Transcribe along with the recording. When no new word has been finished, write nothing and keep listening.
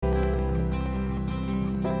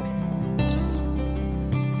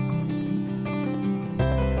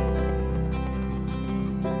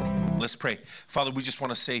pray. Father, we just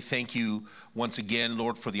want to say thank you once again,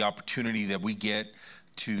 Lord, for the opportunity that we get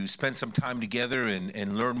to spend some time together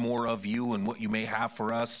and learn more of you and what you may have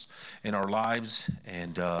for us in our lives.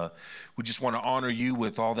 And we just want to honor you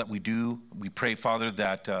with all that we do. We pray, Father,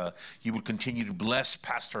 that you would continue to bless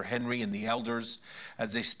Pastor Henry and the elders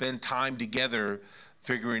as they spend time together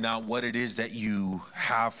figuring out what it is that you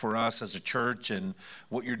have for us as a church and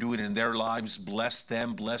what you're doing in their lives. Bless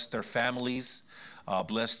them, bless their families,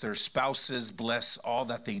 bless their spouses, bless all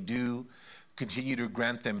that they do. Continue to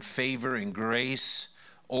grant them favor and grace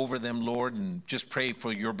over them, Lord, and just pray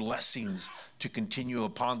for your blessings to continue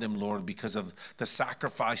upon them, Lord, because of the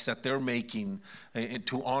sacrifice that they're making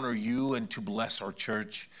to honor you and to bless our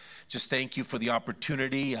church. Just thank you for the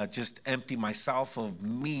opportunity. Just empty myself of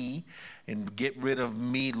me and get rid of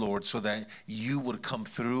me, Lord, so that you would come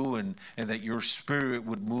through and that your spirit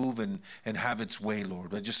would move and have its way,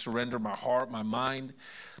 Lord. I just surrender my heart, my mind,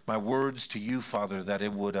 my words to you, Father, that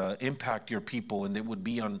it would impact your people and it would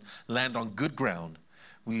be land on good ground.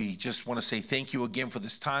 We just want to say thank you again for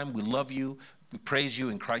this time. We love you. We praise you.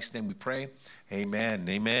 In Christ's name we pray. Amen.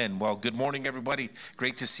 Amen. Well, good morning, everybody.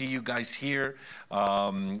 Great to see you guys here.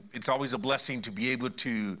 It's always a blessing to be able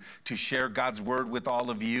to share God's word with all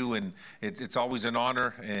of you, and it's always an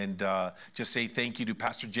honor. And just say thank you to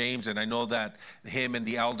Pastor James. And I know that him and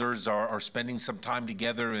the elders are spending some time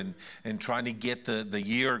together and trying to get the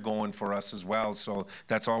year going for us as well. So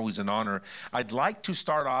that's always an honor. I'd like to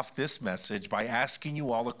start off this message by asking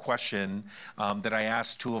you all a question that I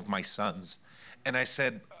asked two of my sons. And I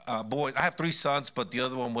said, boy, I have three sons, but the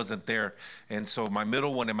other one wasn't there. And so my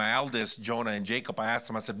middle one and my eldest, Jonah and Jacob, I asked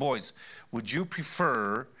them, I said, boys, would you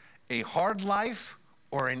prefer a hard life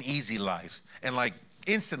or an easy life? And like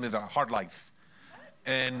instantly, the hard life.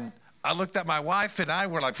 And I looked at my wife and I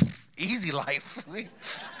were like, easy life.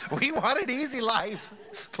 We wanted easy life,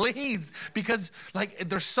 please. Because like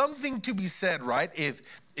there's something to be said, right? If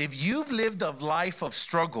you've lived a life of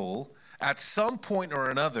struggle at some point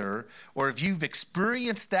or another, or if you've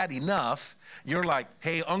experienced that enough, you're like,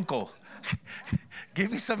 hey, uncle,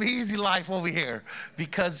 give me some easy life over here.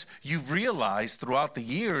 Because you've realized throughout the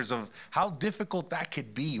years of how difficult that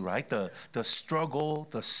could be, right? The struggle,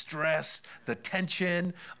 the stress, the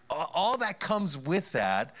tension, all that comes with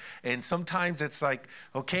that. And sometimes it's like,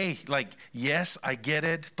 okay, like, yes, I get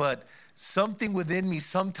it, but something within me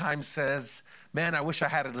sometimes says, man, I wish I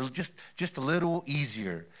had it just a little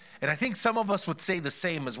easier. And I think some of us would say the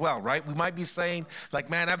same as well, right? We might be saying,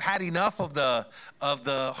 like, man, I've had enough of the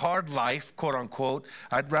hard life, quote unquote.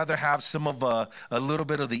 I'd rather have some of a little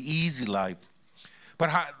bit of the easy life.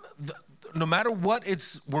 But no matter what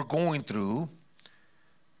we're going through,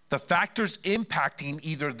 the factors impacting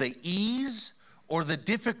either the ease or the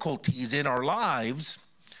difficulties in our lives,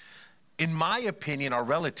 in my opinion, are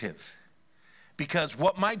relative. Because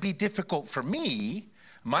what might be difficult for me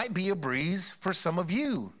might be a breeze for some of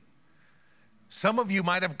you. Some of you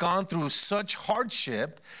might have gone through such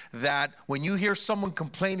hardship that when you hear someone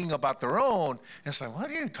complaining about their own, it's like, what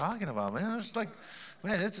are you talking about, man? It's like,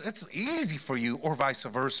 man, it's easy for you, or vice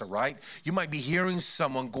versa, right? You might be hearing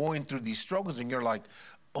someone going through these struggles and you're like,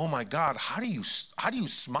 oh my God, how do you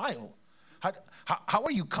smile? How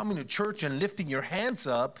are you coming to church and lifting your hands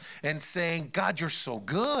up and saying, God, you're so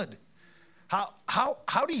good?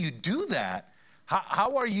 How do you do that?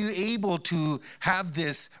 How are you able to have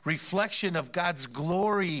this reflection of God's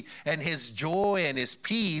glory and his joy and his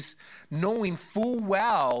peace, knowing full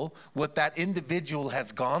well what that individual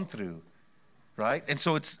has gone through, right? And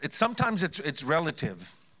so it's sometimes it's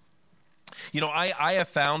relative. You know, I have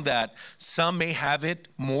found that some may have it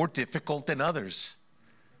more difficult than others.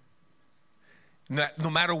 No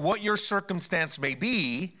matter what your circumstance may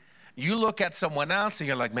be, you look at someone else and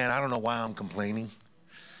you're like, man, I don't know why I'm complaining.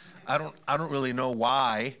 I don't really know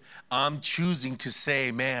why I'm choosing to say,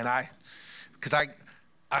 man, because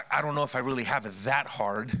I don't know if I really have it that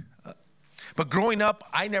hard. But growing up,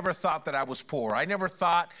 I never thought that I was poor. I never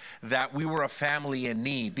thought that we were a family in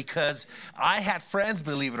need, because I had friends,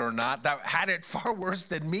 believe it or not, that had it far worse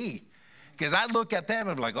than me. Because I look at them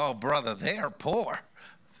and be like, oh, brother, they are poor.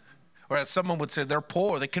 Or as someone would say, they're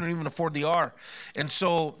poor. They can't even afford the R. And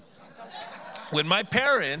so when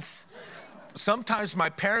sometimes my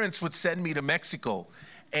parents would send me to Mexico.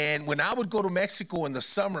 And when I would go to Mexico in the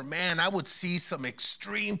summer, man, I would see some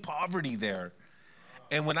extreme poverty there.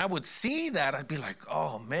 And when I would see that, I'd be like,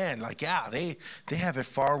 oh man, like, yeah, they have it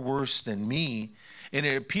far worse than me. And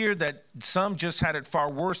it appeared that some just had it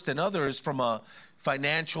far worse than others from a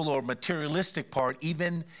financial or materialistic part,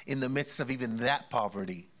 even in the midst of even that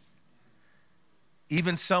poverty.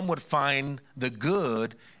 Even some would find the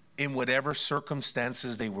good in whatever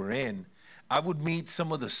circumstances they were in. I would meet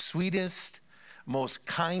some of the sweetest, most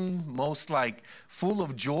kind, most like full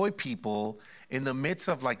of joy people in the midst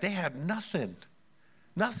of like they had nothing.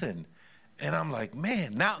 And I'm like,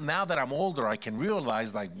 man, now that I'm older, I can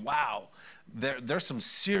realize like, wow, there's some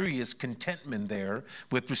serious contentment there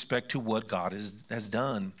with respect to what God has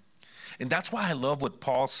done. And that's why I love what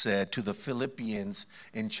Paul said to the Philippians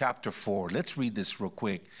in chapter 4. Let's read this real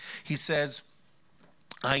quick. He says,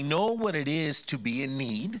 I know what it is to be in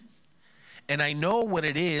need, and I know what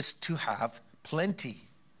it is to have plenty.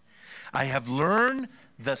 I have learned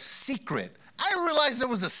the secret. I didn't realize there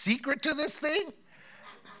was a secret to this thing.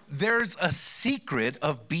 There's a secret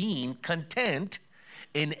of being content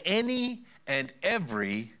in any and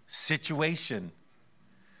every situation.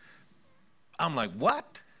 I'm like,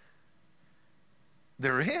 what?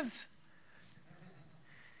 There is.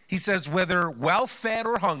 He says, whether well-fed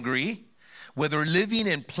or hungry, whether living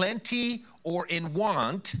in plenty or in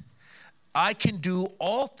want, I can do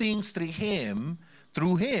all things through him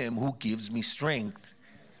who gives me strength.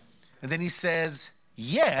 And then he says,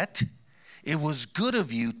 yet it was good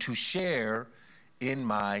of you to share in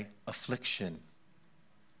my affliction.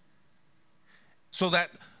 So that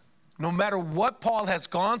no matter what Paul has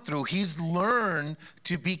gone through, he's learned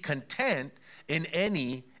to be content in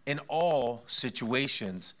any and all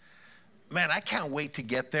situations. Man, I can't wait to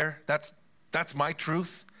get there. That's my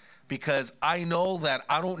truth, because I know that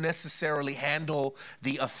I don't necessarily handle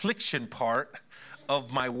the affliction part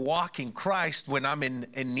of my walk in Christ when I'm in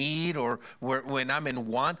need or when I'm in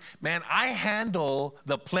want. Man, I handle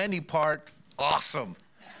the plenty part awesome.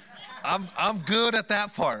 I'm good at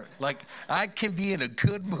that part. Like, I can be in a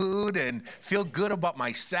good mood and feel good about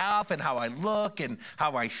myself and how I look and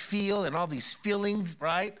how I feel and all these feelings,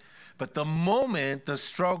 right? But the moment the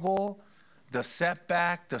struggle, the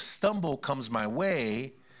setback, the stumble comes my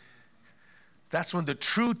way, that's when the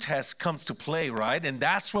true test comes to play, right? And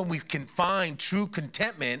that's when we can find true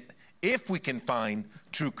contentment, if we can find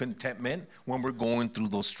true contentment when we're going through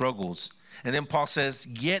those struggles. And then Paul says,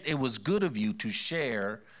 yet it was good of you to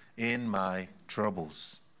share in my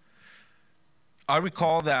troubles. I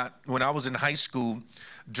recall that when I was in high school,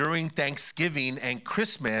 during Thanksgiving and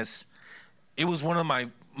Christmas, it was one of my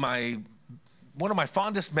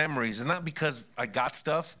fondest memories, and not because I got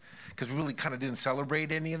stuff, because we really kind of didn't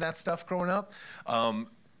celebrate any of that stuff growing up.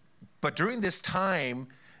 But during this time,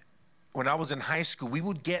 when I was in high school, we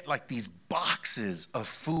would get like these boxes of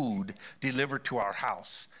food delivered to our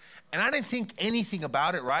house. And I didn't think anything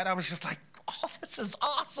about it, right? I was just like, oh, this is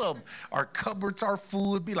awesome. Our cupboards are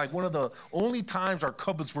full. It'd be like one of the only times our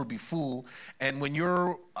cupboards would be full. And when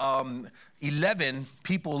you're 11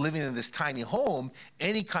 people living in this tiny home,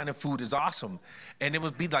 any kind of food is awesome. And it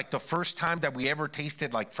would be like the first time that we ever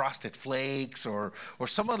tasted like Frosted Flakes or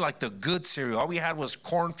some of like the good cereal. All we had was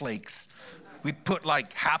Corn Flakes. We'd put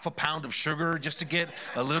like half a pound of sugar just to get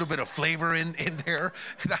a little bit of flavor in there.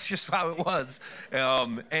 That's just how it was.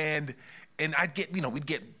 And I'd get, we'd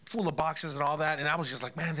get full of boxes and all that. And I was just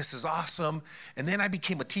like, man, this is awesome. And then I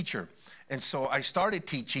became a teacher. And so I started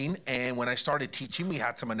teaching. And when I started teaching, we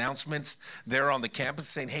had some announcements there on the campus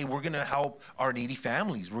saying, hey, we're going to help our needy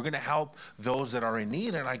families. We're going to help those that are in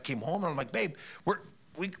need. And I came home and I'm like, babe,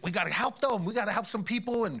 we got to help them. We got to help some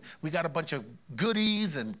people. And we got a bunch of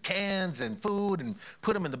goodies and cans and food and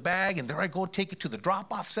put them in the bag. And there I go, take it to the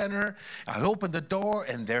drop-off center. I open the door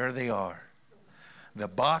and there they are. The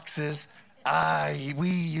boxes we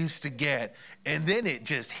used to get. And then it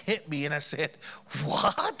just hit me and I said,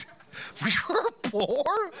 what? We were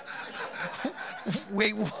poor?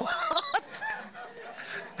 Wait, what?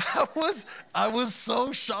 I was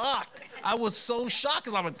so shocked. I was so shocked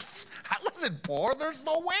because I'm like, I wasn't poor. There's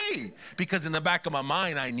no way. Because in the back of my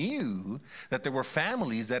mind, I knew that there were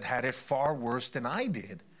families that had it far worse than I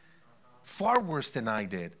did. Far worse than I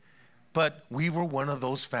did. But we were one of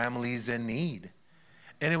those families in need.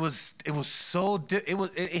 And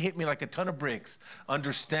it hit me like a ton of bricks,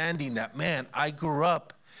 understanding that, man, I grew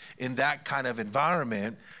up in that kind of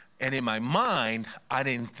environment. And in my mind, I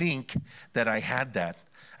didn't think that I had that.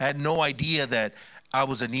 I had no idea that I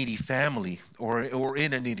was a needy family or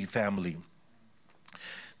in a needy family.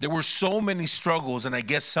 There were so many struggles, and I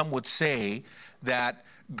guess some would say that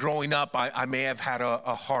growing up, I may have had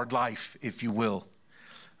a hard life, if you will.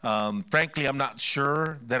 Frankly, I'm not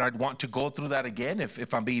sure that I'd want to go through that again,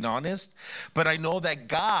 if I'm being honest. But I know that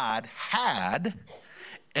God had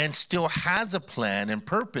and still has a plan and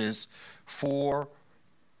purpose for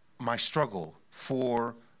my struggle,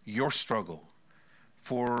 for your struggle,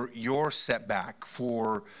 for your setback,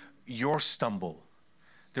 for your stumble.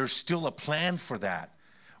 There's still a plan for that.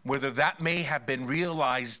 Whether that may have been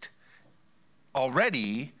realized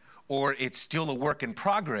already or it's still a work in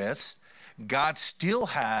progress, God still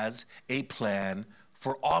has a plan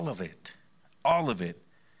for all of it. All of it.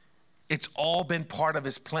 It's all been part of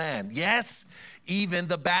his plan. Yes, even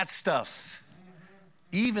the bad stuff.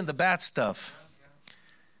 Even the bad stuff.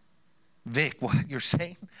 Vic, what you're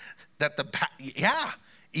saying? That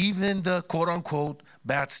even the quote unquote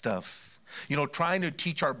bad stuff. You know, trying to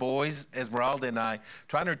teach our boys, Esmeralda and I,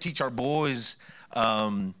 trying to teach our boys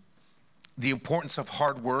the importance of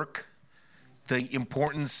hard work, the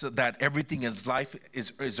importance that everything in life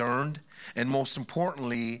is earned, and most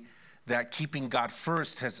importantly, that keeping God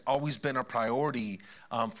first has always been a priority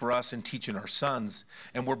for us in teaching our sons.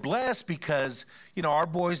 And we're blessed because, you know, our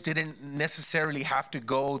boys didn't necessarily have to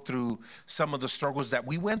go through some of the struggles that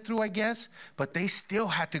we went through, I guess, but they still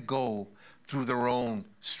had to go through their own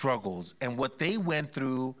struggles. And what they went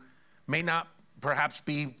through may not perhaps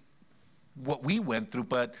be what we went through,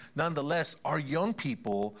 but nonetheless, our young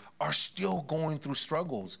people are still going through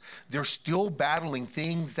struggles. They're still battling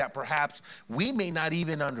things that perhaps we may not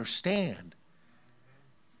even understand.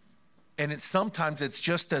 And sometimes it's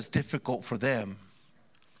just as difficult for them.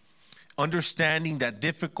 Understanding that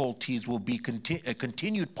difficulties will be a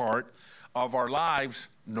continued part of our lives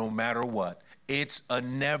no matter what. It's a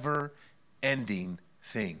never-ending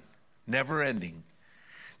thing. Never-ending.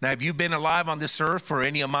 Now, if you've been alive on this earth for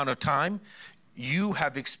any amount of time, you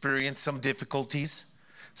have experienced some difficulties,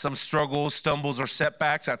 some struggles, stumbles, or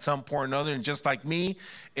setbacks at some point or another. And just like me,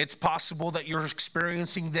 it's possible that you're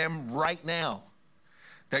experiencing them right now,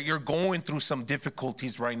 that you're going through some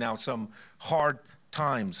difficulties right now, some hard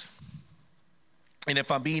times. And if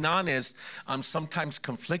I'm being honest, I'm sometimes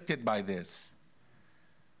conflicted by this.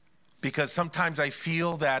 Because sometimes I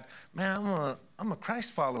feel that, man, I'm a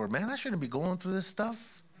Christ follower, man. I shouldn't be going through this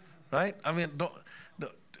stuff. Right? I mean,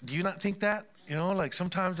 do you not think that? You know, like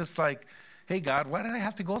sometimes it's like, hey, God, why did I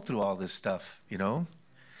have to go through all this stuff? You know?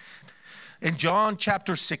 In John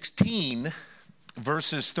chapter 16,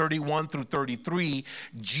 verses 31 through 33,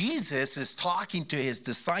 Jesus is talking to his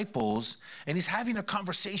disciples and he's having a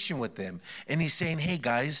conversation with them. And he's saying, hey,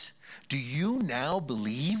 guys, do you now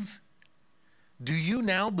believe? Do you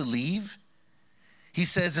now believe? He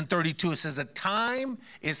says in 32, it says, a time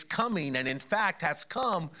is coming, and in fact has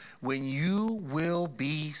come, when you will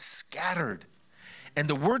be scattered. And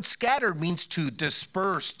the word scattered means to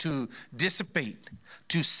disperse, to dissipate,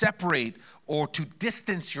 to separate, or to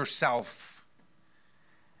distance yourself.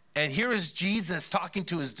 And here is Jesus talking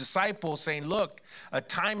to his disciples saying, look, a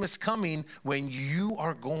time is coming when you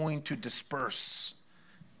are going to disperse.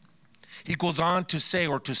 He goes on to say,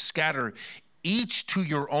 or to scatter, each to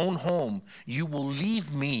your own home, you will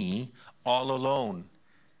leave me all alone.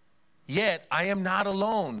 Yet I am not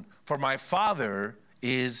alone, for my Father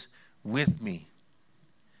is with me.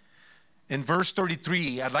 In verse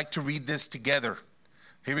 33, I'd like to read this together.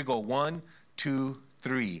 Here we go. 1, 2,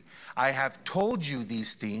 3. I have told you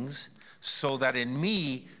these things so that in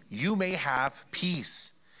me you may have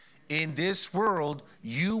peace. In this world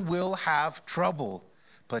you will have trouble,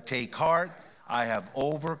 but take heart, I have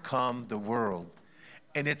overcome the world.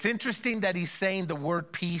 And it's interesting that he's saying the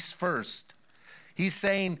word peace first. He's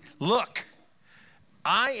saying, look,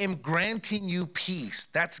 I am granting you peace.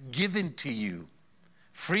 That's given to you,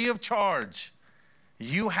 free of charge.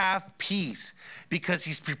 You have peace, because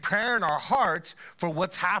he's preparing our hearts for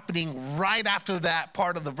what's happening right after that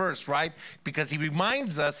part of the verse, right? Because he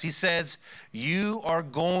reminds us, he says, you are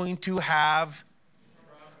going to have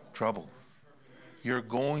trouble. You're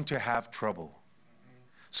going to have trouble.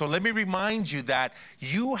 So let me remind you that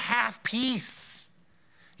you have peace.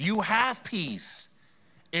 You have peace.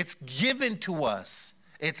 It's given to us.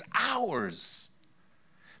 It's ours.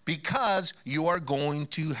 Because you are going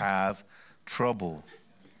to have trouble.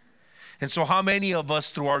 And so how many of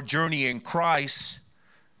us through our journey in Christ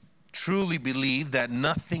truly believe that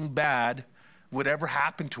nothing bad would ever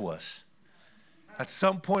happen to us? At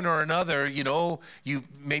some point or another, you know,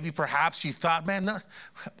 perhaps you thought, man,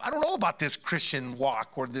 I don't know about this Christian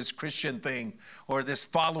walk or this Christian thing or this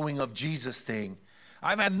following of Jesus thing.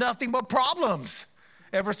 I've had nothing but problems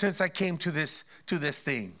ever since I came to this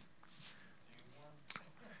thing.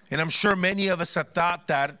 And I'm sure many of us have thought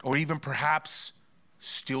that, or even perhaps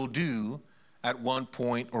still do at one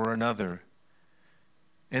point or another.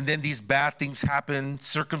 And then these bad things happen,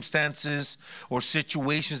 circumstances or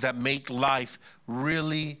situations that make life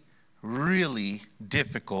really, really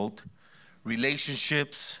difficult.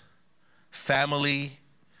 Relationships, family,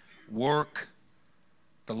 work,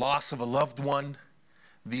 the loss of a loved one.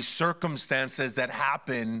 These circumstances that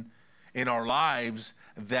happen in our lives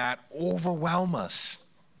that overwhelm us.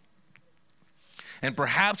 And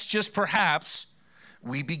perhaps, just perhaps,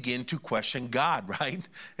 we begin to question God, right?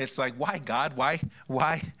 It's like, why, God?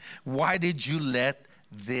 Why did you let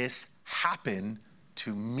this happen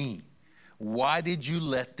to me? Why did you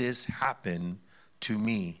let this happen to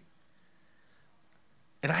me?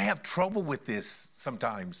 And I have trouble with this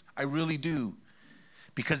sometimes. I really do.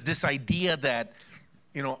 Because this idea that,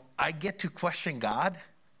 I get to question God,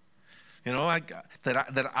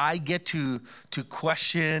 that I get to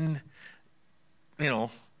question,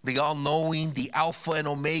 the all-knowing, the Alpha and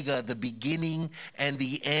Omega, the beginning and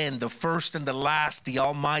the end, the first and the last, the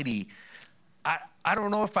Almighty. I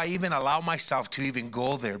don't know if I even allow myself to even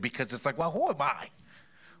go there, because it's like, well, who am I?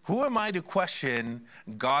 Who am I to question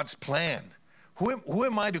God's plan? Who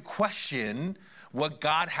am I to question what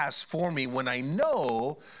God has for me when I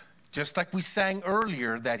know, just like we sang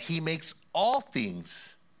earlier, that He makes all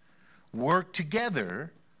things work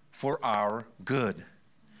together for our good?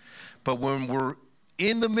 But when we're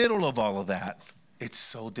in the middle of all of that, it's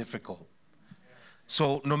so difficult.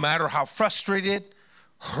 So no matter how frustrated,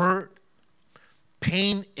 hurt,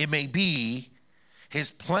 pain it may be, His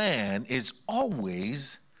plan is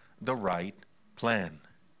always the right plan.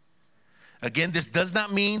 Again, this does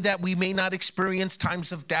not mean that we may not experience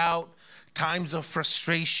times of doubt, times of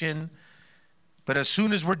frustration, but as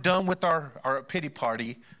soon as we're done with our pity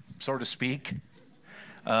party, so to speak,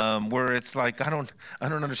 where it's like, I don't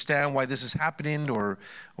understand why this is happening or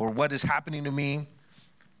what is happening to me.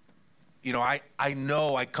 I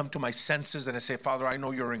know, I come to my senses and I say, Father, I know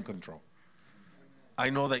you're in control. I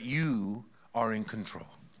know that you are in control.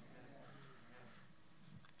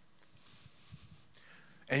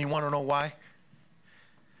 And you want to know why?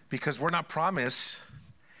 Because we're not promised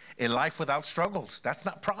a life without struggles. That's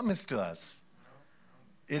not promised to us.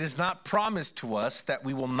 It is not promised to us that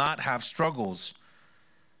we will not have struggles.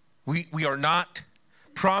 We are not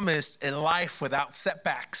promised a life without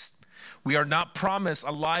setbacks. We are not promised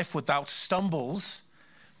a life without stumbles.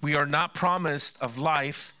 We are not promised of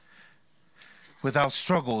life without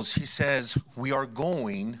struggles. He says we are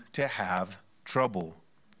going to have trouble.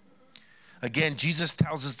 Again, Jesus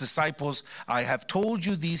tells his disciples, I have told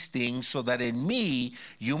you these things so that in me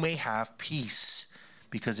you may have peace,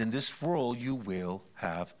 because in this world you will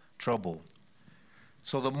have trouble.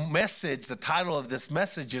 So the title of this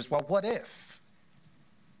message is, well, what if?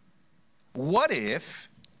 What if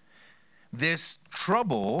this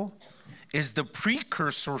trouble is the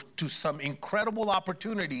precursor to some incredible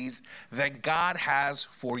opportunities that God has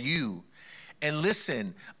for you? And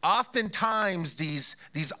listen, oftentimes these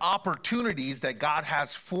opportunities that God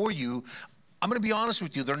has for you, I'm going to be honest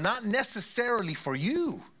with you, they're not necessarily for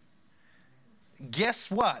you.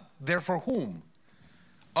 Guess what? They're for whom?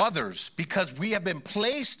 Others. Because we have been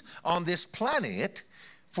placed on this planet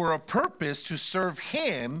for a purpose to serve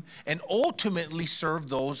Him and ultimately serve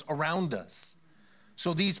those around us.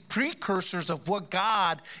 So these precursors of what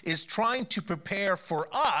God is trying to prepare for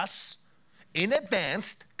us in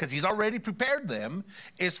advance, because He's already prepared them,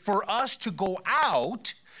 is for us to go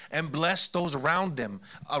out and bless those around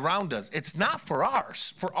us. It's not for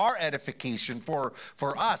ours, for our edification, for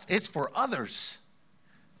us. It's for others.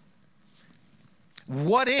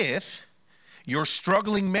 What if your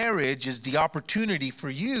struggling marriage is the opportunity for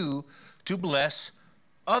you to bless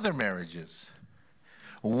other marriages?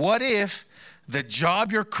 What if the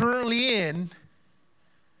job you're currently in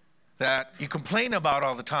that you complain about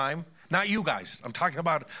all the time, not you guys, I'm talking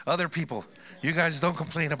about other people. You guys don't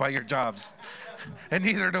complain about your jobs, and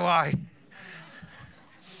neither do I.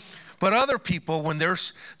 But other people, when they're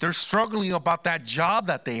struggling about that job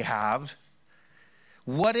that they have,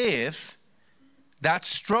 what if that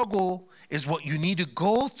struggle is what you need to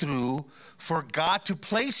go through for God to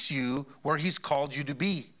place you where He's called you to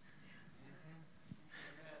be?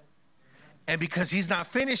 And because He's not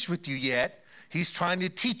finished with you yet, He's trying to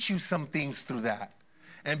teach you some things through that.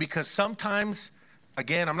 And because sometimes,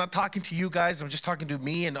 again, I'm not talking to you guys, I'm just talking to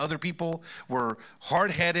me and other people. We're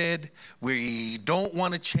hard-headed, we don't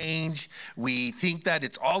want to change, we think that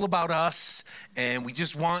it's all about us, and we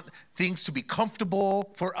just want things to be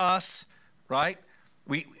comfortable for us, right?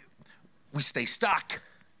 We stay stuck,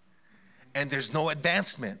 and there's no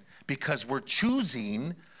advancement because we're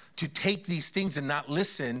choosing to take these things and not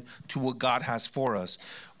listen to what God has for us.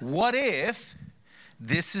 What if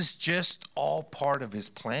this is just all part of His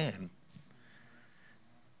plan?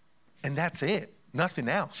 And that's it, nothing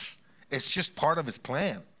else. It's just part of His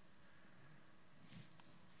plan.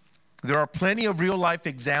 There are plenty of real life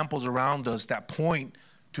examples around us that point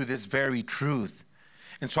to this very truth.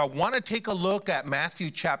 And so I want to take a look at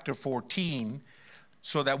Matthew chapter 14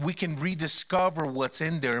 so that we can rediscover what's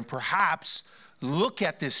in there and perhaps look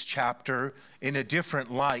at this chapter in a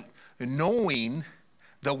different light, knowing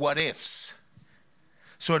the what ifs.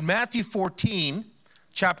 So in Matthew 14,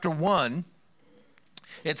 chapter 1,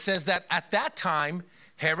 it says that at that time,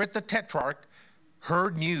 Herod the Tetrarch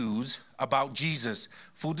heard news about Jesus.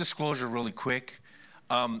 Full disclosure really quick.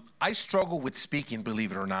 I struggle with speaking,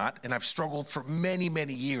 believe it or not, and I've struggled for many,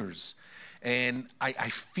 many years. And I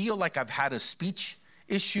feel like I've had a speech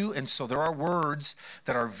issue, and so there are words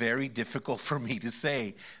that are very difficult for me to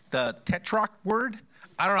say. The Tetrarch word,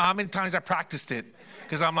 I don't know how many times I practiced it,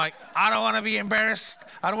 because I'm like, I don't want to be embarrassed.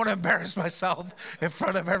 I don't want to embarrass myself in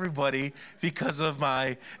front of everybody because of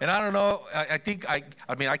my, and I don't know, I think, I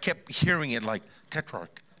kept hearing it like,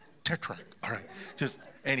 Tetrarch, all right, just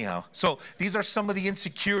anyhow. So these are some of the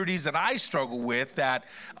insecurities that I struggle with that,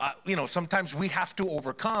 sometimes we have to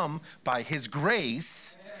overcome by His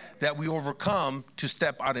grace, that we overcome to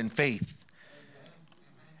step out in faith.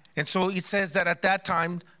 And so it says that at that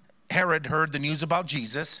time, Herod heard the news about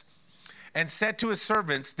Jesus and said to his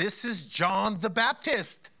servants, "This is John the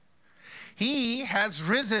Baptist. He has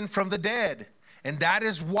risen from the dead, and that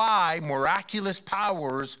is why miraculous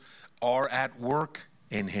powers are at work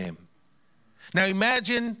in him." Now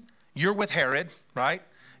imagine you're with Herod, right?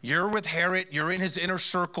 You're with Herod, you're in his inner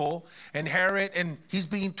circle, and Herod, and he's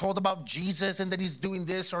being told about Jesus and that he's doing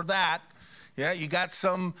this or that. Yeah, you got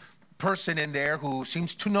some person in there who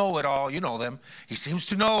seems to know it all. You know them. He seems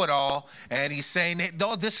to know it all, and he's saying, "Hey,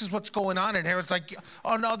 no, this is what's going on." And Herod's like,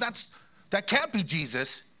 "Oh no, that can't be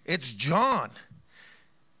Jesus. It's John."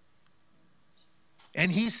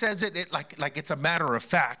 And he says it like it's a matter of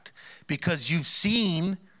fact, because you've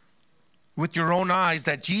seen with your own eyes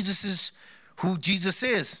that Jesus is who Jesus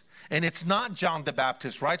is, and it's not John the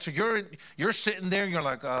Baptist, right? So you're sitting there, and you're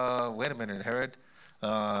like, wait a minute, Herod.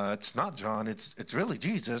 It's not John, it's really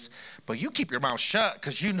Jesus. But you keep your mouth shut,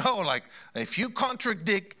 because you know, like, if you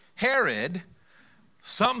contradict Herod,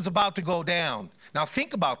 something's about to go down. Now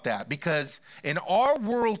think about that, because in our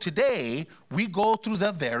world today, we go through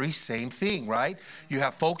the very same thing, right? You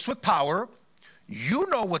have folks with power. You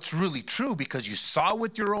know what's really true because you saw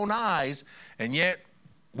with your own eyes, and yet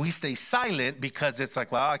we stay silent because it's like,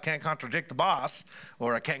 well, I can't contradict the boss,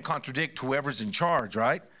 or I can't contradict whoever's in charge,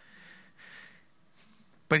 right?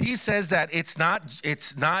 But he says that it's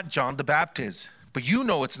not John the Baptist. But you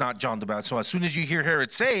know it's not John the Baptist. So as soon as you hear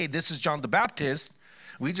Herod say, "This is John the Baptist,"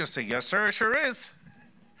 we just say, "Yes, sir, it sure is."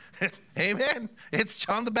 Amen. It's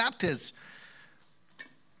John the Baptist.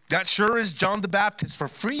 That sure is John the Baptist, for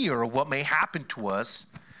fear of what may happen to us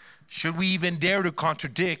should we even dare to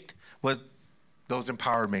contradict what those in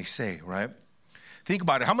power may say, right? Think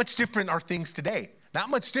about it. How much different are things today? Not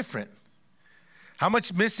much different. How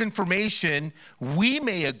much misinformation we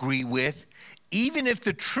may agree with, even if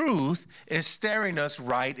the truth is staring us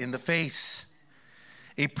right in the face.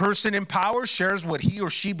 A person in power shares what he or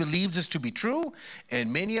she believes is to be true,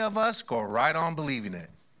 and many of us go right on believing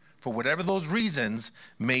it, for whatever those reasons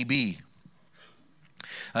may be.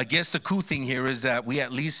 I guess the cool thing here is that we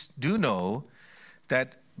at least do know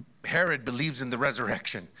that Herod believes in the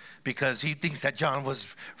resurrection, because he thinks that John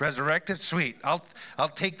was resurrected. Sweet. I'll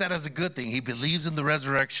take that as a good thing. He believes in the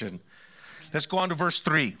resurrection. Let's go on to verse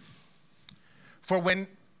 3. For when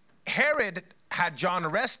Herod had John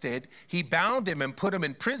arrested, he bound him and put him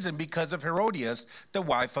in prison because of Herodias, the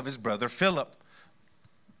wife of his brother Philip.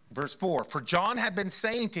 Verse 4, for John had been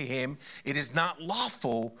saying to him, "It is not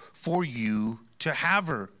lawful for you to have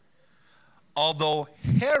her." Although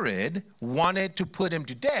Herod wanted to put him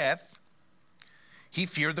to death, he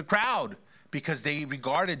feared the crowd because they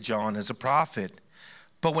regarded John as a prophet.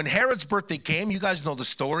 But when Herod's birthday came, you guys know the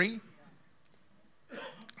story.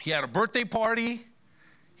 He had a birthday party.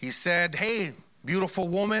 He said, "Hey, beautiful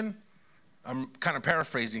woman," I'm kind of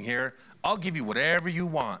paraphrasing here, "I'll give you whatever you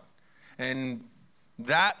want." And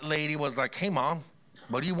that lady was like, "Hey, Mom,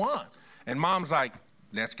 what do you want?" And Mom's like,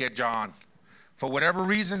 "Let's get John." For whatever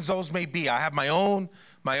reasons those may be, I have my own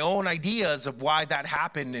ideas of why that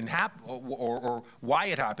happened or why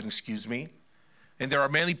it happened, excuse me. And there are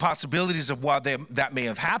many possibilities of why that may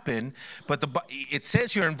have happened. But it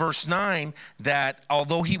says here in verse 9 that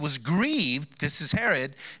although he was grieved, this is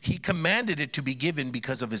Herod, he commanded it to be given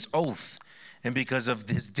because of his oath and because of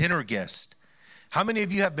his dinner guest. How many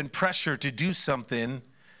of you have been pressured to do something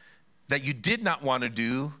that you did not want to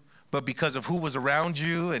do, but because of who was around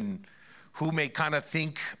you and who may kind of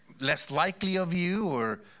think less likely of you,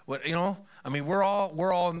 or what, I mean, we're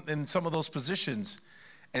all in some of those positions.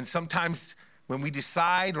 And sometimes when we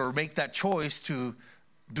decide or make that choice to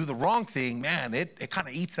do the wrong thing, man, it kind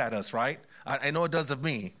of eats at us, right? I know it does of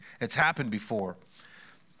me. It's happened before.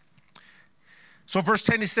 So verse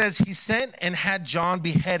 10, it says, he sent and had John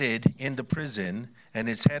beheaded in the prison, and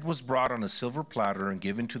his head was brought on a silver platter and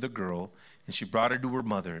given to the girl, and she brought it to her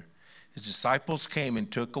mother. His disciples came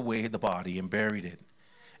and took away the body and buried it.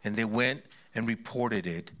 And they went and reported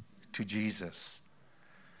it to Jesus.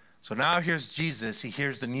 So now here's Jesus. He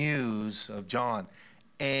hears the news of John.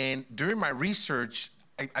 And during my research,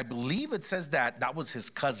 I believe it says that was his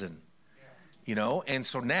cousin. You know, and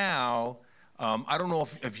so now, I don't know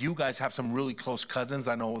if you guys have some really close cousins.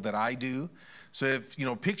 I know that I do. So if,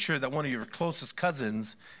 picture that one of your closest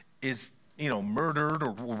cousins is, murdered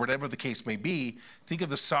or whatever the case may be, think of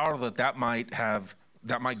the sorrow that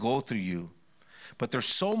might go through you. But there's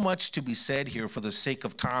so much to be said here. For the sake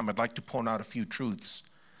of time, I'd like to point out a few truths.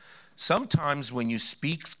 Sometimes when you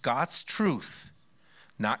speak God's truth,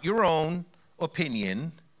 not your own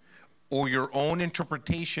opinion or your own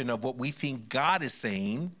interpretation of what we think God is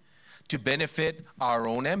saying to benefit our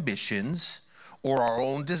own ambitions or our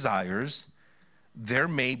own desires, there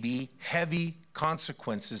may be heavy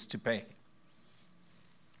consequences to pay.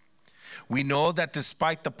 We know that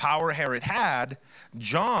despite the power Herod had,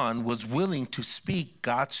 John was willing to speak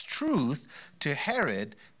God's truth to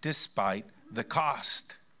Herod despite the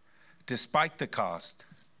cost. Despite the cost.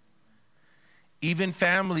 Even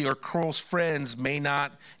family or close friends may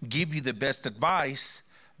not give you the best advice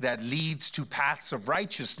that leads to paths of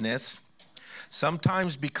righteousness,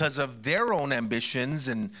 sometimes because of their own ambitions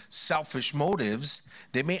and selfish motives.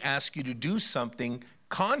 They may ask you to do something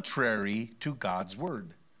contrary to God's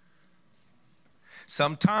word.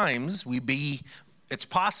 Sometimes it's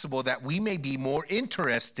possible that we may be more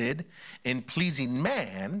interested in pleasing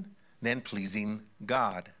man than pleasing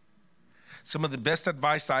God. Some of the best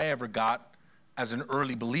advice I ever got as an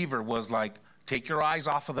early believer was like, take your eyes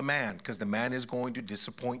off of the man, because the man is going to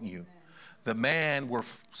disappoint you. The man, we're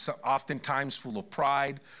oftentimes full of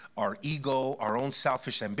pride, our ego, our own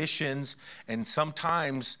selfish ambitions, and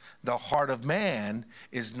sometimes the heart of man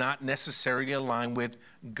is not necessarily aligned with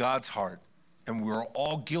God's heart. And we're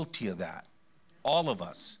all guilty of that, all of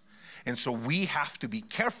us. And so we have to be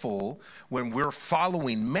careful when we're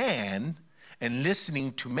following man and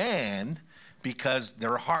listening to man, because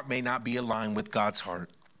their heart may not be aligned with God's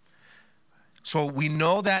heart. So we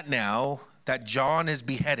know that now, that John is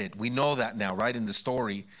beheaded. We know that now, right, in the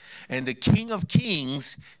story. And the King of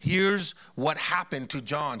Kings hears what happened to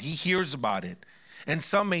John. He hears about it. And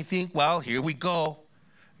some may think, well, here we go.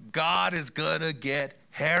 God is going to get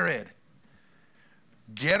Herod.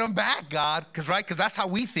 Get him back, God. Because that's how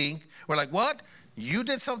we think. We're like, what? You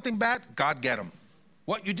did something bad? God, get him.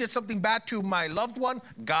 What? You did something bad to my loved one?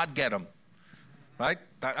 God, get him. Right?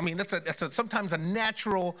 I mean, that's sometimes a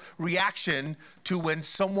natural reaction to when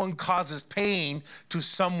someone causes pain to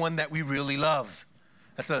someone that we really love.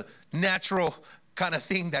 That's a natural kind of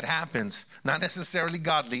thing that happens. Not necessarily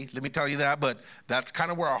godly, let me tell you that, but that's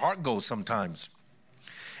kind of where our heart goes sometimes.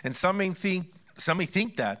 And some may think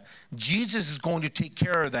that Jesus is going to take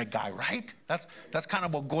care of that guy, right? That's kind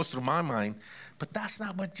of what goes through my mind. But that's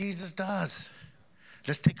not what Jesus does.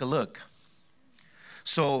 Let's take a look.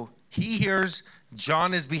 So he hears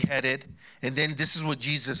John is beheaded, and then this is what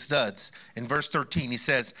Jesus does. In verse 13, he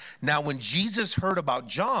says, now when Jesus heard about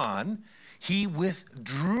John, he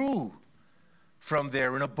withdrew from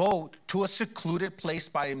there in a boat to a secluded place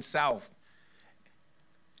by himself.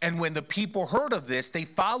 And when the people heard of this, they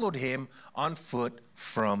followed him on foot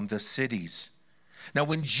from the cities. Now,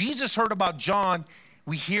 when Jesus heard about John,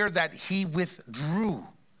 we hear that he withdrew.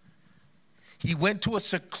 He went to a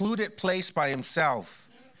secluded place by himself.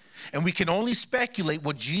 And we can only speculate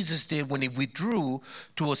what Jesus did when he withdrew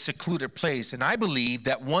to a secluded place. And I believe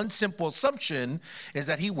that one simple assumption is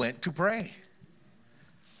that he went to pray.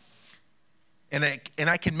 And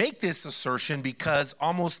I can make this assertion because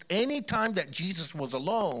almost any time that Jesus was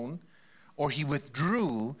alone or he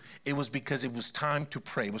withdrew, it was because it was time to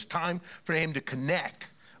pray. It was time for him to connect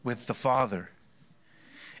with the Father.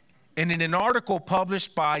 And in an article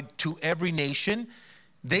published by To Every Nation,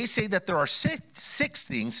 they say that there are six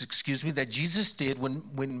things, that Jesus did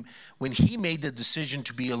when he made the decision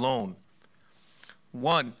to be alone.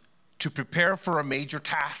 1, to prepare for a major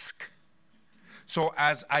task. So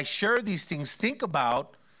as I share these things, think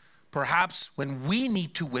about perhaps when we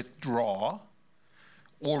need to withdraw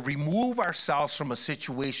or remove ourselves from a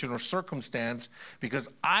situation or circumstance, because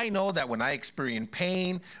I know that when I experience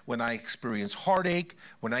pain, when I experience heartache,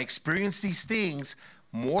 when I experience these things,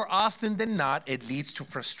 more often than not, it leads to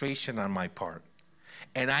frustration on my part.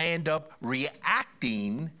 And I end up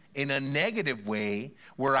reacting in a negative way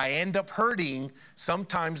where I end up hurting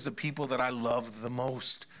sometimes the people that I love the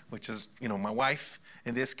most, which is, my wife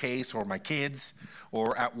in this case, or my kids,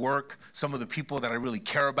 or at work, some of the people that I really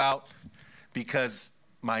care about, because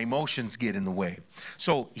my emotions get in the way.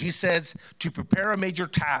 So he says to prepare a major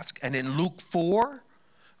task. And in Luke 4,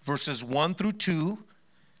 verses 1 through 2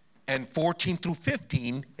 and 14 through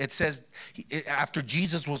 15, it says after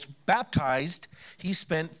Jesus was baptized, he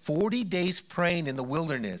spent 40 days praying in the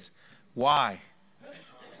wilderness. Why?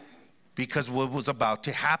 Because what was about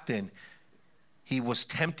to happen. He was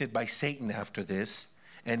tempted by Satan after this,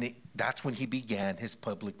 and that's when he began his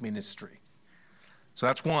public ministry. So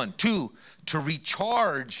that's 1. 2, to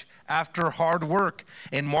recharge after hard work.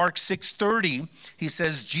 In Mark 6:30, he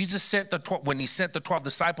says Jesus when he sent the 12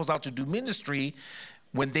 disciples out to do ministry,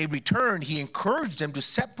 when they returned, he encouraged them to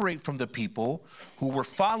separate from the people who were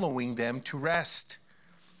following them to rest.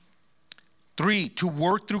 3, to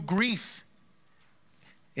work through grief.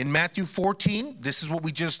 In Matthew 14, this is what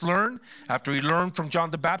we just learned. After he learned from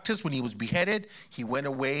John the Baptist, when he was beheaded, he went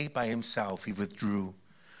away by himself. He withdrew.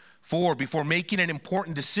 4, before making an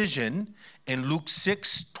important decision, in Luke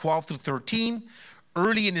 6:12 through 13,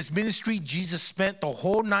 early in his ministry, Jesus spent the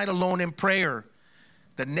whole night alone in prayer.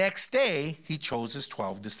 The next day, he chose his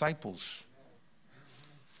 12 disciples.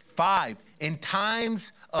 5, in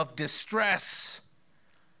times of distress,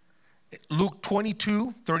 Luke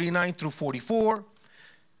 22:39 through 44,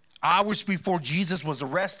 hours before Jesus was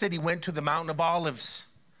arrested, he went to the Mountain of Olives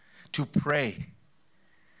to pray,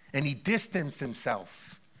 and he distanced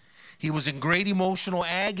himself. He was in great emotional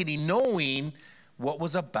agony, knowing what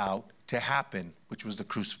was about to happen, which was the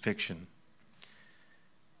crucifixion.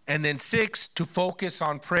 And then 6, to focus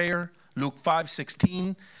on prayer. Luke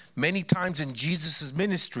 5:16, many times in Jesus'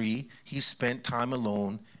 ministry, he spent time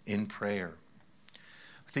alone in prayer.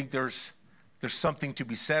 I think there's something to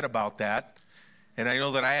be said about that. And I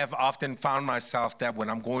know that I have often found myself that when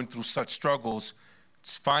I'm going through such struggles,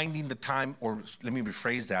 it's finding the time, or let me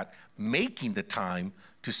rephrase that, making the time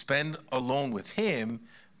to spend alone with him,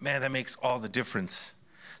 man, that makes all the difference.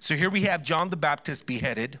 So here we have John the Baptist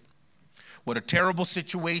beheaded. What a terrible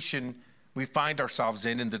situation we find ourselves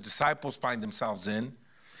in, and the disciples find themselves in.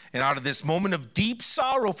 And out of this moment of deep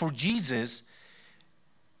sorrow for Jesus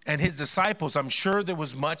and his disciples, I'm sure there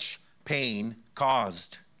was much pain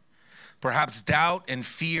caused. Perhaps doubt and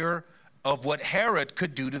fear of what Herod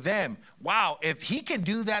could do to them. Wow, if he can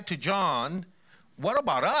do that to John, what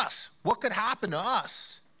about us? What could happen to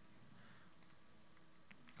us?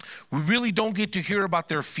 We really don't get to hear about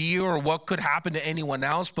their fear or what could happen to anyone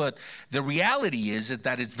else, but the reality is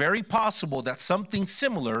that it's very possible that something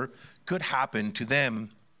similar could happen to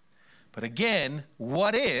them. But again,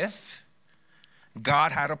 what if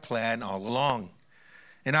God had a plan all along?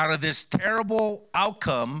 And out of this terrible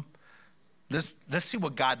outcome, let's see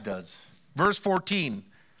what God does. Verse 14,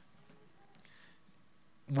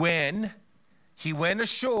 when he went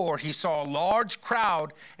ashore, he saw a large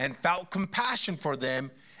crowd and felt compassion for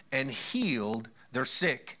them and healed their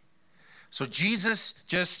sick. So Jesus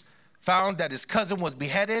just found that his cousin was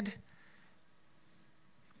beheaded,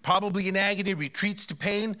 probably in agony, retreats to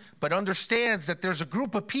pain, but understands that there's a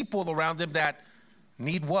group of people around him that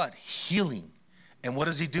need what? Healing. And what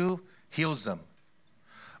does he do? Heals them.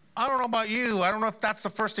 I don't know about you. I don't know if that's the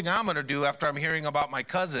first thing I'm going to do after I'm hearing about my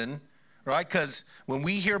cousin, right? Because when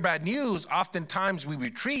we hear bad news, oftentimes we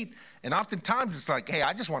retreat, and oftentimes it's like, hey,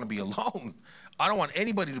 I just want to be alone. I don't want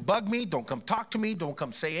anybody to bug me. Don't come talk to me. Don't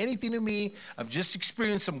come say anything to me. I've just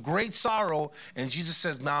experienced some great sorrow. And Jesus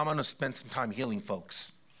says, I'm going to spend some time healing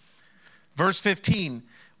folks. Verse 15,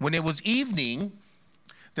 when it was evening,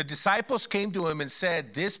 the disciples came to him and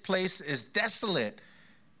said, this place is desolate.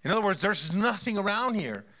 In other words, there's nothing around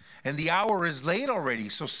here. And the hour is late already.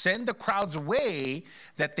 So send the crowds away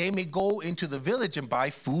that they may go into the village and buy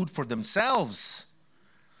food for themselves.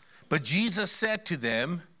 But Jesus said to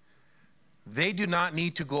them, they do not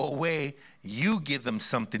need to go away. You give them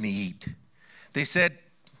something to eat. They said,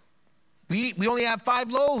 we only have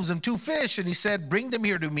 5 loaves and 2 fish. And he said, bring them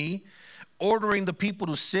here to me. Ordering the people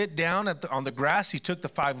to sit down on the grass, he took the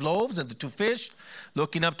 5 loaves and the 2 fish.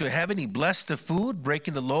 Looking up to heaven, he blessed the food.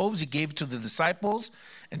 Breaking the loaves, he gave it to the disciples.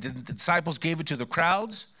 And the disciples gave it to the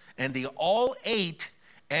crowds. And they all ate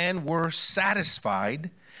and were satisfied.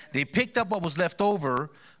 They picked up what was left over,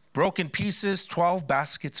 broken pieces, 12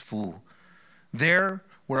 baskets full. There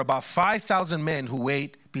were about 5,000 men who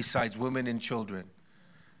ate, besides women and children.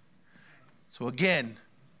 So again,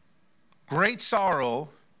 great sorrow.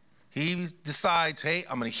 He decides, hey,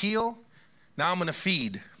 I'm going to heal. Now I'm going to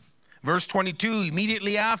feed. Verse 22,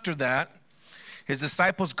 immediately after that, his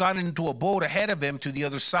disciples got into a boat ahead of him to the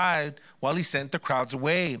other side while he sent the crowds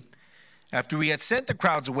away. After he had sent the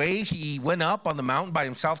crowds away, he went up on the mountain by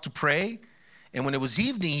himself to pray. And when it was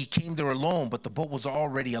evening, he came there alone, but the boat was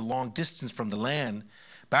already a long distance from the land.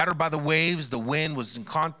 Battered by the waves, the wind was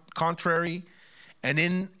contrary. And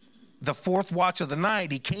in the fourth watch of the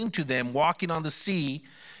night, he came to them walking on the sea.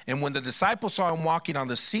 And when the disciples saw him walking on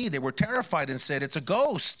the sea, they were terrified and said, "It's a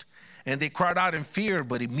ghost." And they cried out in fear.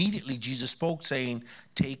 But immediately Jesus spoke, saying,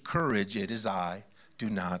 "Take courage, it is I. Do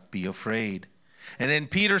not be afraid." And then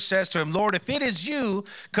Peter says to him, "Lord, if it is you,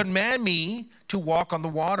 command me to walk on the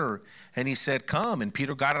water." And he said, "Come." And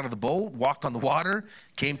Peter got out of the boat, walked on the water,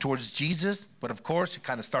 came towards Jesus. But of course, he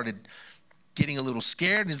kind of started getting a little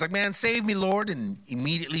scared. And he's like, "Man, save me, Lord." And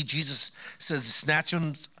immediately Jesus says, snatched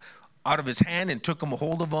him out of his hand and took him a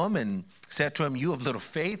hold of him and said to him, "You have little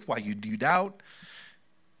faith, why you do doubt?"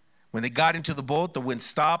 When they got into the boat, the wind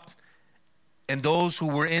stopped. And those who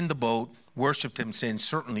were in the boat worshiped him, saying,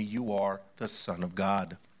 "Certainly you are the Son of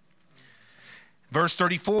God." Verse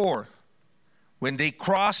 34, when they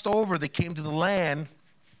crossed over, they came to the land.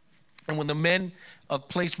 And when the men of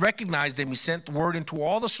place recognized him, he sent word into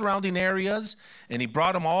all the surrounding areas, and he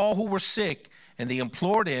brought them all who were sick, and they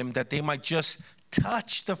implored him that they might just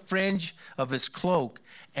touch the fringe of his cloak.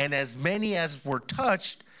 And as many as were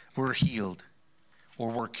touched were healed or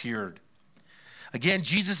were cured. Again,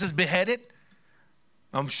 Jesus is beheaded.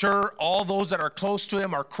 I'm sure all those that are close to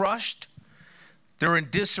him are crushed. They're in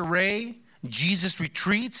disarray. Jesus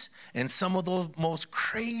retreats, and some of those most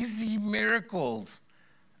crazy miracles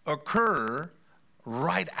occur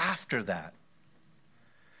right after that.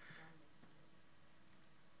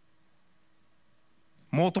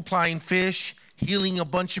 Multiplying fish, healing a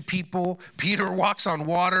bunch of people. Peter walks on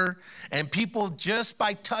water, and people just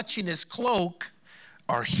by touching his cloak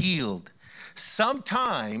are healed.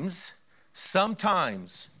 Sometimes,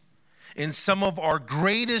 in some of our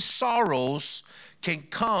greatest sorrows can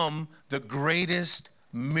come the greatest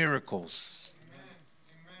miracles.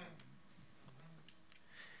 Amen.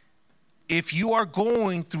 If you are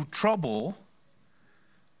going through trouble,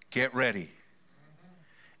 get ready.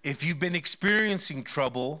 If you've been experiencing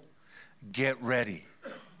trouble, get ready.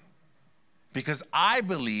 Because I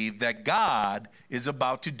believe that God is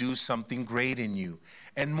about to do something great in you.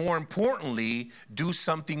 And more importantly, do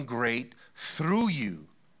something great through you.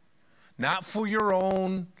 Not for your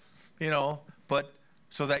own, but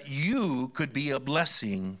so that you could be a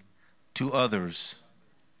blessing to others.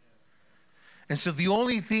 And so the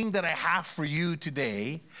only thing that I have for you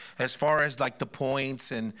today, as far as like the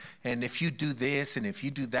points and if you do this and if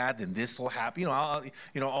you do that, then this will happen.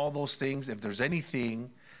 All those things. If there's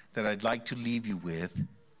anything that I'd like to leave you with,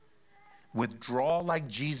 withdraw like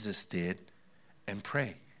Jesus did and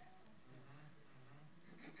pray.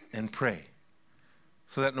 And pray.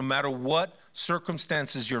 So that no matter what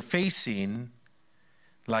circumstances you're facing,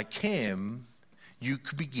 like him, you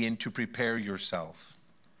could begin to prepare yourself.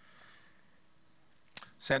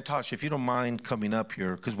 Santosh, if you don't mind coming up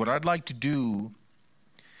here, because what I'd like to do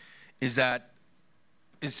is to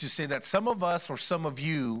say that some of us or some of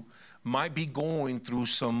you might be going through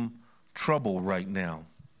some trouble right now.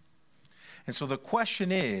 And so the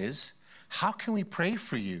question is, how can we pray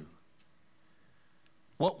for you?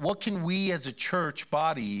 What can we as a church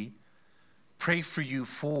body pray for you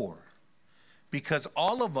for? Because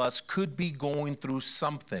all of us could be going through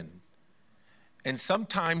something. And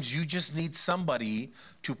sometimes you just need somebody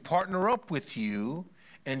to partner up with you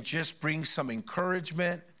and just bring some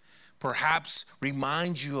encouragement, perhaps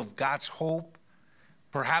remind you of God's hope,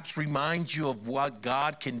 perhaps remind you of what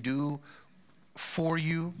God can do for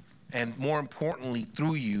you, and more importantly,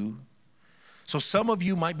 through you. So some of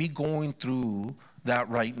you might be going through that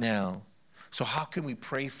right now. So how can we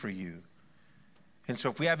pray for you? And so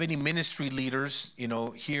if we have any ministry leaders,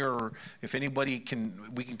 here, or if anybody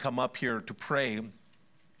we can come up here to pray,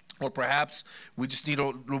 or perhaps we just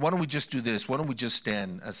why don't we just do this? Why don't we just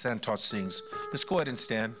stand as Santosh sings? Let's go ahead and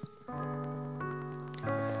stand.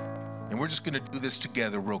 And we're just going to do this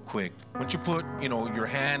together real quick. Why don't you put, your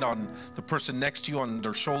hand on the person next to you, on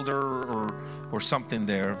their shoulder or something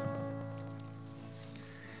there.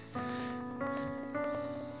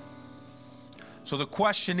 So the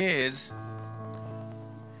question is,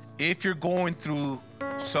 if you're going through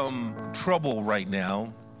some trouble right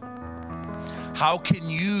now, how can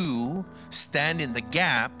you stand in the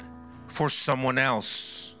gap for someone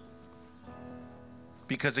else?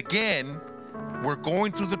 Because again, we're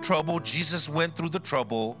going through the trouble. Jesus went through the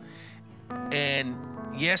trouble. And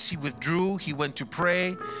yes, he withdrew. He went to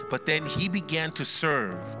pray. But then he began to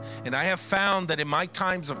serve. And I have found that in my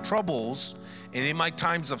times of troubles and in my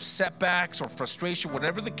times of setbacks or frustration,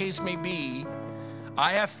 whatever the case may be,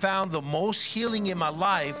 I have found the most healing in my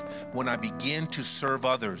life when I begin to serve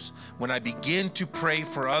others, when I begin to pray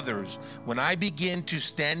for others, when I begin to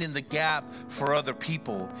stand in the gap for other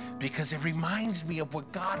people, because it reminds me of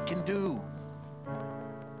what God can do.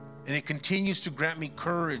 And it continues to grant me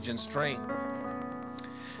courage and strength.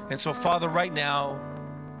 And so, Father, right now,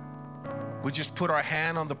 we just put our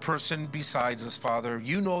hand on the person besides us, Father.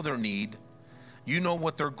 You know their need. You know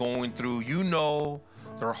what they're going through. You know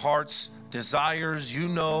their heart's desires. You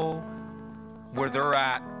know where they're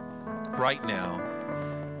at right now.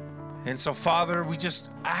 And so, Father, we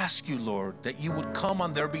just ask you, Lord, that you would come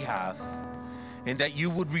on their behalf and that you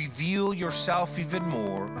would reveal yourself even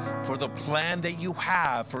more for the plan that you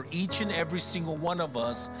have for each and every single one of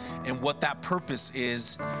us and what that purpose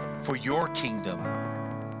is for your kingdom.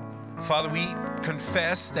 Father, we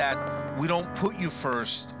confess that we don't put you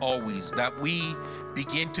first always, that we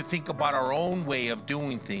begin to think about our own way of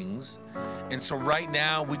doing things. And so right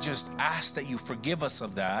now, we just ask that you forgive us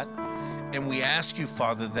of that. And we ask you,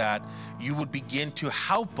 Father, that you would begin to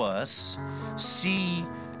help us see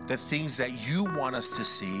the things that you want us to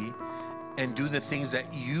see and do the things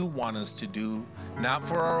that you want us to do, not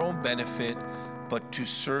for our own benefit, but to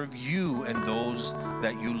serve you and those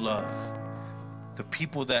that you love, the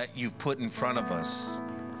people that you've put in front of us.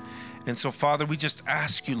 And so, Father, we just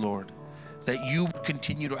ask you, Lord, that you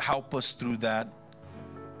continue to help us through that.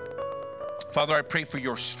 Father, I pray for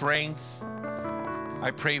your strength.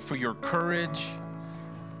 I pray for your courage.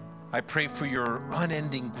 I pray for your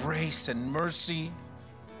unending grace and mercy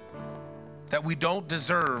that we don't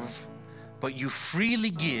deserve, but you freely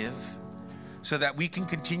give, so that we can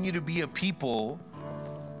continue to be a people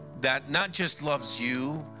that not just loves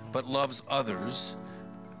you, but loves others,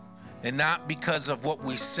 and not because of what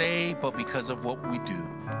we say, but because of what we do.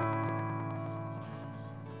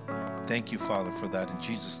 Thank you, Father, for that. In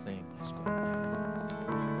Jesus' name.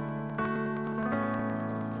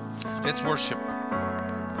 Let's worship.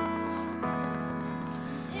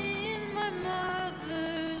 In my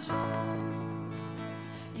mother's womb,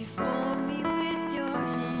 you formed me with your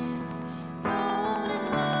hands, known and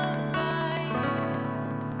loved by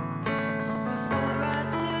you. Before I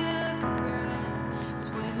took a breath, so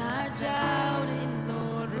when I doubted,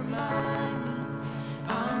 Lord, remind me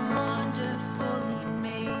I'm wonderfully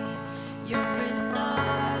made. You're an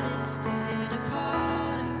artist and a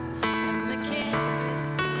potter. I'm the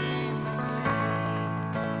canvas and the clay.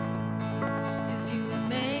 'Cause you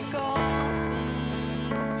make all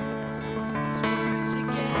things work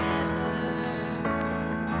together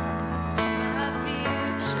for my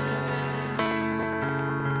future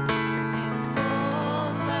and for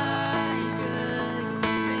my good.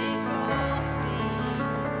 You make all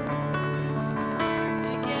things work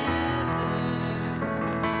together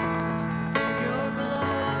for your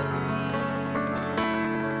glory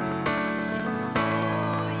and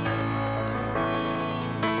for your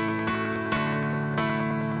name.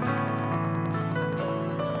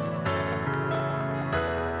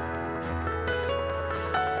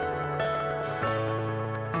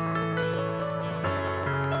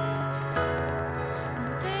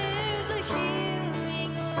 There's a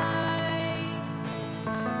healing light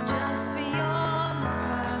just beyond the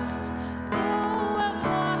clouds. Though I've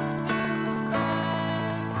walked through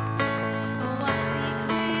fire, oh, I see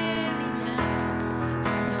clearly now.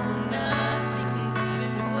 I know nothing has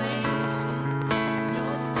been wasted, no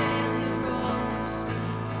failure or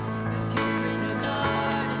mistake. 'Cause you're an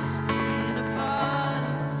artist and a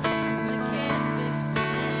potter, I'm the canvas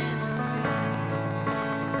and the clay.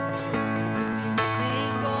 'Cause you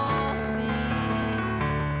make all things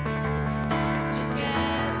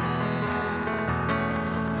together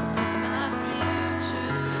for my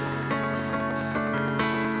future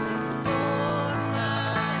and for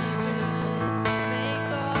my good. You make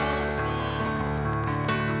all things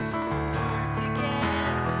work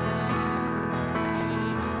together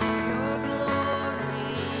for your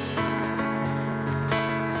glory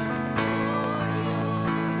and for your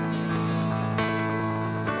name.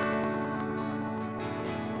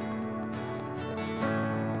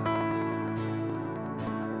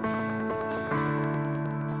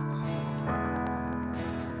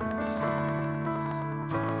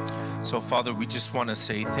 So, Father, we just want to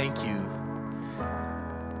say thank you.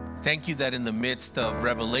 Thank you that in the midst of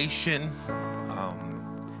revelation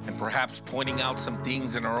and perhaps pointing out some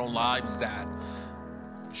things in our own lives that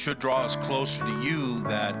should draw us closer to you,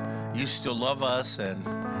 that you still love us and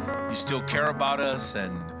you still care about us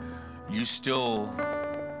and you still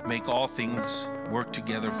make all things work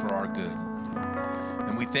together for our good.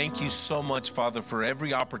 And we thank you so much, Father, for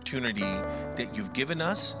every opportunity that you've given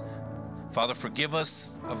us, Father, forgive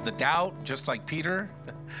us of the doubt, just like Peter,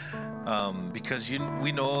 because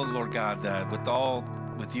we know, Lord God, that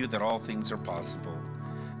with you that all things are possible.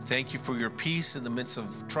 Thank you for your peace in the midst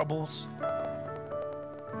of troubles.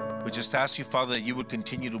 We just ask you, Father, that you would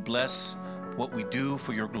continue to bless what we do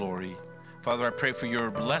for your glory. Father, I pray for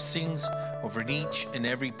your blessings over each and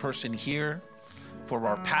every person here, for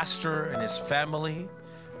our pastor and his family.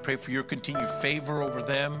 Pray for your continued favor over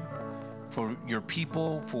them, for your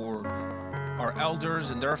people, for our elders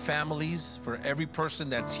and their families, for every person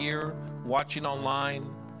that's here watching online,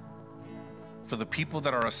 for the people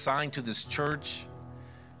that are assigned to this church.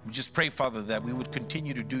 We just pray, Father, that we would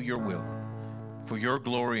continue to do your will for your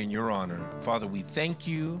glory and your honor. Father, we thank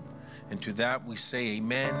you, and to that we say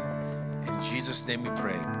amen. In Jesus' name we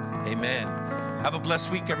pray. Amen. Have a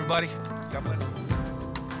blessed week, everybody. God bless you.